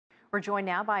We're joined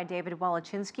now by David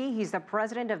Wallechinsky. He's the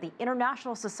president of the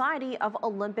International Society of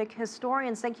Olympic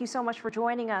Historians. Thank you so much for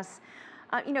joining us.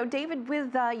 David,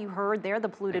 with you heard there the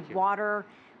polluted water,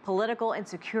 political and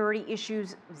security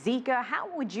issues, Zika,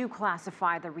 how would you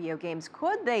classify the Rio Games?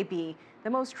 Could they be the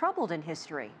most troubled in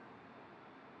history?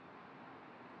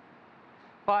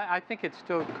 Well, I think it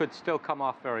could still come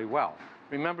off very well.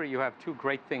 Remember, you have two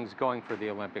great things going for the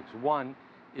Olympics. One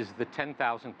is the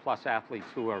 10,000 plus athletes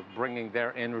who are bringing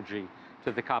their energy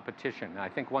to the competition. And I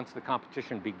think once the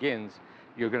competition begins,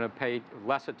 you're going to pay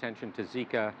less attention to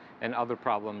Zika and other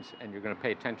problems, and you're going to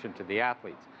pay attention to the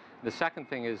athletes. The second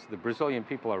thing is the Brazilian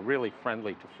people are really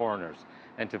friendly to foreigners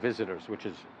and to visitors, which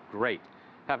is great.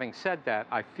 Having said that,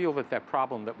 I feel that that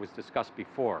problem that was discussed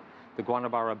before, the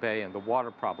Guanabara Bay and the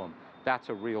water problem, that's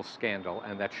a real scandal,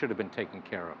 and that should have been taken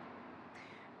care of.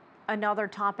 Another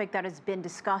topic that has been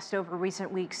discussed over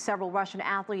recent weeks, several Russian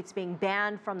athletes being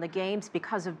banned from the Games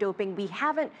because of doping. We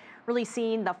haven't really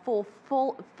seen the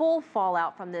full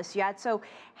fallout from this yet. So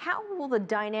how will the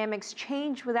dynamics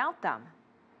change without them?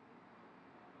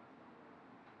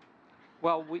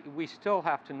 Well, we still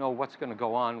have to know what's going to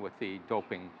go on with the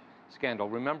doping scandal.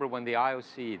 Remember when the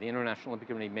IOC, the International Olympic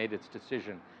Committee, made its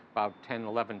decision about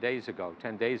 10 days ago,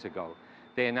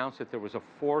 they announced that there was a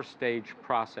four-stage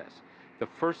process. The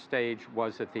first stage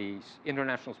was that the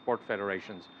international sport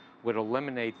federations would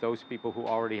eliminate those people who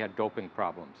already had doping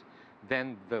problems.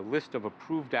 Then the list of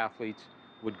approved athletes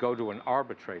would go to an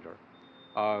arbitrator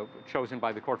chosen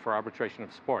by the Court for Arbitration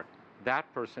of Sport.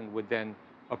 That person would then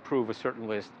approve a certain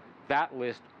list. That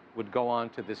list would go on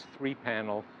to this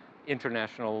three-panel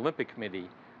International Olympic Committee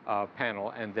panel,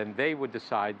 and then they would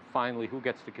decide finally who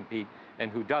gets to compete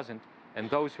and who doesn't. And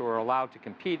those who are allowed to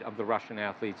compete of the Russian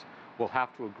athletes will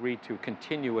have to agree to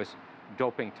continuous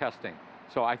doping testing.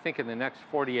 So I think in the next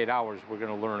 48 hours, we're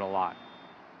going to learn a lot.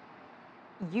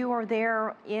 You are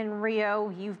there in Rio.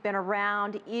 You've been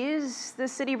around. Is the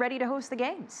city ready to host the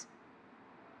Games?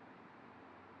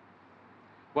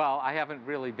 Well, I haven't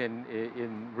really been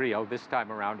in Rio this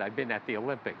time around. I've been at the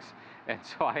Olympics, and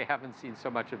so I haven't seen so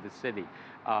much of the city.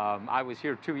 I was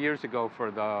here 2 years ago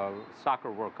for the Soccer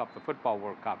World Cup, the Football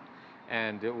World Cup,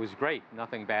 and it was great.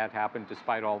 Nothing bad happened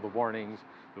despite all the warnings.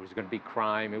 There was going to be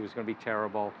crime, it was going to be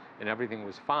terrible, and everything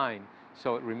was fine.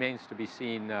 So it remains to be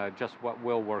seen just what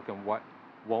will work and what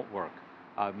won't work.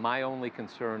 My only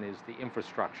concern is the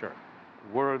infrastructure.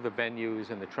 Were the venues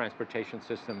and the transportation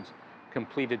systems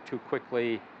completed too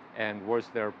quickly, and was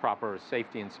there proper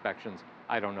safety inspections?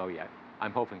 I don't know yet.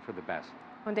 I'm hoping for the best.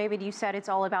 Well, David, you said it's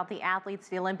all about the athletes,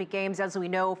 the Olympic Games, as we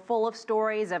know, full of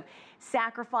stories of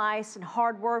sacrifice and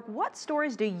hard work. What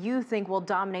stories do you think will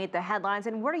dominate the headlines,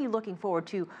 and what are you looking forward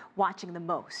to watching the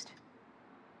most?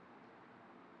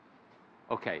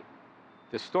 Okay,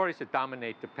 the stories that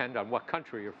dominate depend on what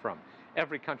country you're from.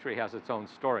 Every country has its own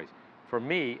stories. For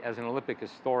me, as an Olympic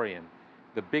historian,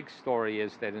 the big story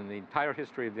is that in the entire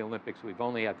history of the Olympics, we've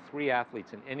only had 3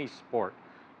 athletes in any sport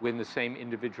win the same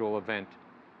individual event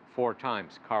 4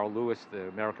 times. Carl Lewis, the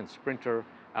American sprinter,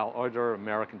 Al Oeder,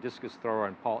 American discus thrower,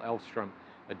 and Paul Elvström,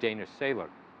 a Danish sailor.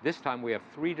 This time we have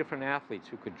 3 different athletes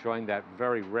who could join that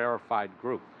very rarefied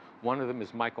group. One of them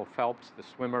is Michael Phelps, the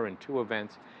swimmer in 2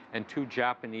 events, and 2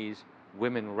 Japanese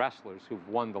women wrestlers who've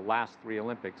won the last 3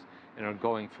 Olympics and are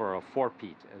going for a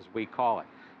four-peat, as we call it.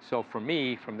 So for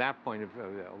me, from that point of view,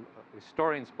 a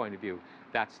historian's point of view,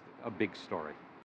 that's a big story.